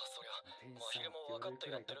まあそりゃ天真昼才っても分かって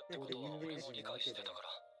やってるってことは俺も理解してたから。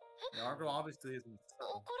 The article obviously isn't.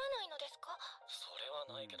 怒らないのですか。それは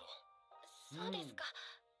ないけど。そうですか。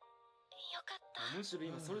よかった。むしろ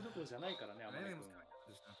今それどころじゃないからねあまね Anything's 君は kind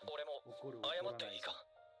of just nothing. 俺も怒る怒謝らないっていいか。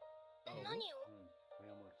何を。うん謝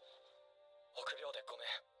る臆病でごめ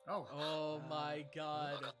ん。 Oh, Oh my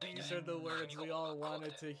god, these are the words we all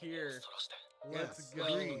wanted to hear. そらして。 Let's Yes, go.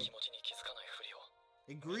 気 agreed. 持ちに気づかないふりを。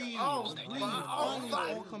 Agreed. Oh, Agreed. wow. Finally,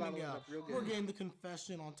 Oh, all coming wow. out. Real good. We're getting the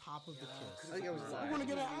confession on top of the kiss. I think I was We're lying. gonna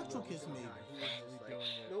get an actual kiss, maybe. He was just like, Doing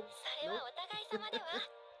it. nope. それはお互い様では。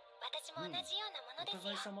私も同じようなものおですよ。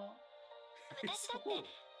互い様私だって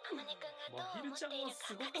あまねくんがどう思っている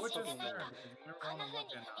か確 which 信 is がない fair と。 because you never こん want な to 風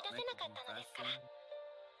look に at 踏み not 出せな making かったのですから。 confession.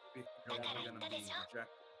 If you're gonna be rejected.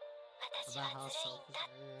 私 About は how ずるいん selfish だ。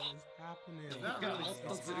 it is happening. Is that も right? っ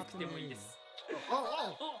とずるくてもいいです Oh,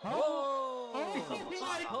 oh. Oh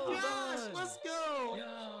my Hold gosh! on. Let's い go! や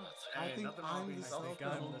I Hey, think nothing wrong I'm being the selfish. selfish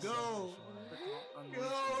I'm one. the Go! selfish one.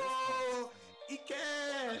 Go! Ike!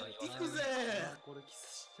 Ikuze! ーこれキ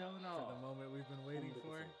スしちゃうな For the moment we've been waiting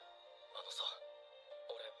for. あのさ、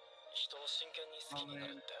俺、人を真剣に好きにな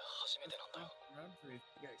るって初めてなんだよ。 You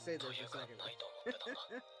gotta say と that いう for か、a second. ないと思ってたんだ。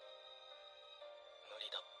無理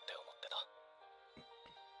だって思ってた。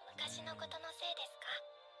昔のことのせいですか。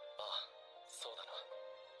ああ、そうだ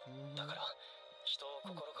な。だから、人を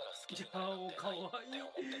心から好きにいやーなるなんてかわないって思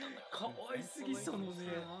ってたんだよ。かわいすぎそのね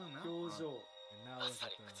表情 And now あっ look さ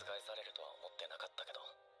at り覆 them. されるとは思ってなかったけど、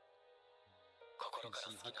心から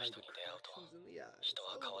好きな人に出会うと Comes in the eyes. 人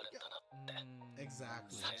は Oh 変わ my るんだ god. なって。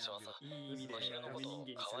 Exactly. 最初はさ、いい意味で真昼のダメことを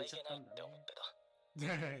人間に可されちゃった愛げないっんだねて思ってた。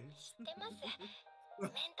 Dang. 知ってます。面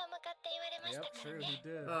と向かって言われまし Yep, たから true, ね。 he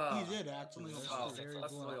did. He did actually. That's Oh, very that's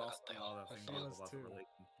really blunt. awesome. All that thing Shayla's about the too.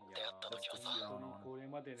 relationship. 出会った時はさ、本当にこれ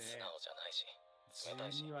までね素直じゃないし、冷た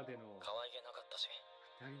いし、 12話での可愛げなかったし、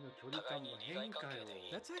 2人の距離感の変化よ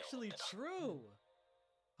That's actually true.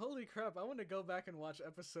 Holy crap, I want to go back and watch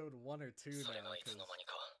episode 1 or 2それ now がいつ because の間に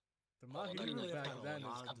か。 the We Mahiru really back have had a then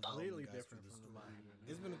lot is of completely development, guys, different for from this the movie. Mahiru.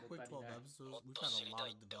 It's been a quick 12 episodes. We've had a lot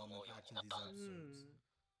of development back in these episodes. Hmm.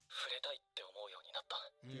 触れたいって思うようになった。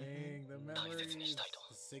 Dang, the 大切に memories. したいと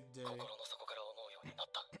The sick day. 心の底から思うようになっ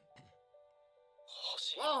た。欲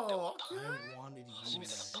しいって思った。 I wanted 初 you. め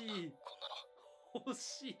てだったんだ、欲しいこんなの。欲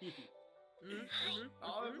しい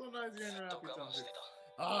Oh, that's so nice ず getting っ her と happy 我慢 something. して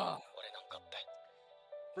た。 Ah. 俺なんか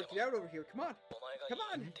freaking out over here. Come on. お前が Come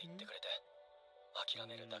いい on. って言ってくれて諦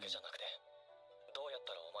めるだけじゃなくてどうやっ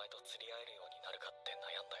たらお前と釣り合えるようになるかって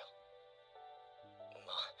悩んだよ。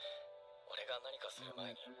まあ俺が何かする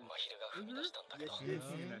前に真昼が踏み出したんだけど She is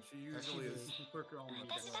seeing that. She usually is quicker on the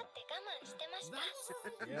私だって我慢してました。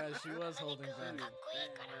 Yeah, she was マリ holding 君は back. かっこい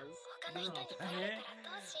いから他の人にバレたら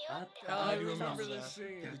どうしようって I あ remember remember this that.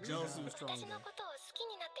 scene. The jealousy was strong 私 there. のことを好き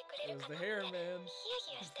になってくれ It る was か the な hair って man. ヒヤ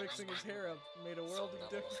ヒヤしてまし Fixing た。 his hair up made a そ world んな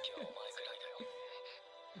of 物好 difference. きはお前くらいだよ。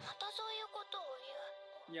またそういうことを言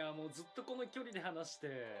う。いやもうずっとこの距離で話して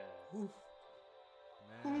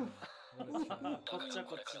Man, what a shot. こっちは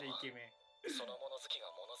こっちでイケメン。その物好きが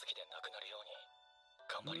物好きでなくなるように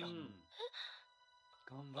頑張るよ。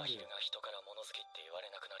頑張るよ。真昼が人から物好きって言われ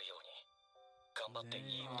なくなるように頑張ってい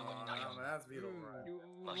い男になるよ。 That's beautiful, right?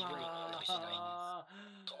 真昼に無理しない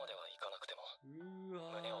とまではいかなくてもうわ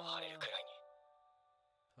胸を張れるくらいに。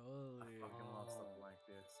 Totally. Fucking love stuff like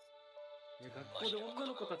this. いや学校で女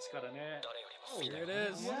の子たちからね、誰よりも好き Here だよ。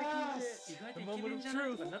 it is. これ聞いて意外と The イケ moment メン of じゃない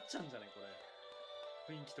truth. とかなっちゃうんじゃないこれ。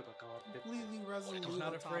雰囲気とか変わってって。 Completely resolute. He's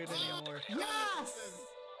not afraid anymore. Yes!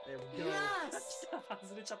 There we go. Yes! 外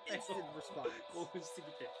れちゃったよ。 Instant response. 興奮しすぎ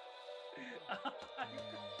て。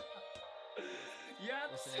やっ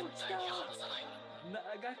と来た。長かっ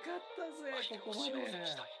たぜここまで。悪役で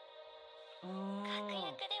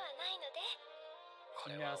はないので。こ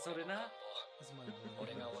れいやはそれな。 That's my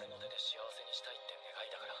俺 boy. が俺の手で幸せにしたいって願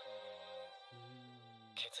いだから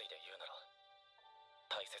決意で言うなら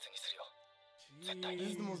大切にするよ。 This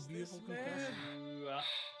is the most beautiful Jesus, confession. うわ。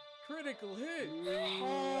 Critical hit. Oh,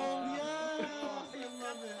 yes! I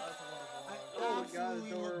love it. I Oh my god,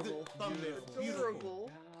 absolutely love the adorable. thumbnail. Beautiful.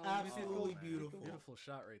 Adorable. Absolutely beautiful. Beautiful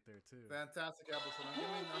shot right there too. Fantastic episode.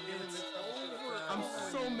 I'm giving this episode a I'm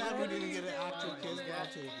 10. so mad we didn't get an actual kiss, but I'll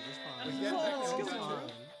take it. It's fine. Again, It's Skills fine.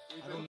 I don't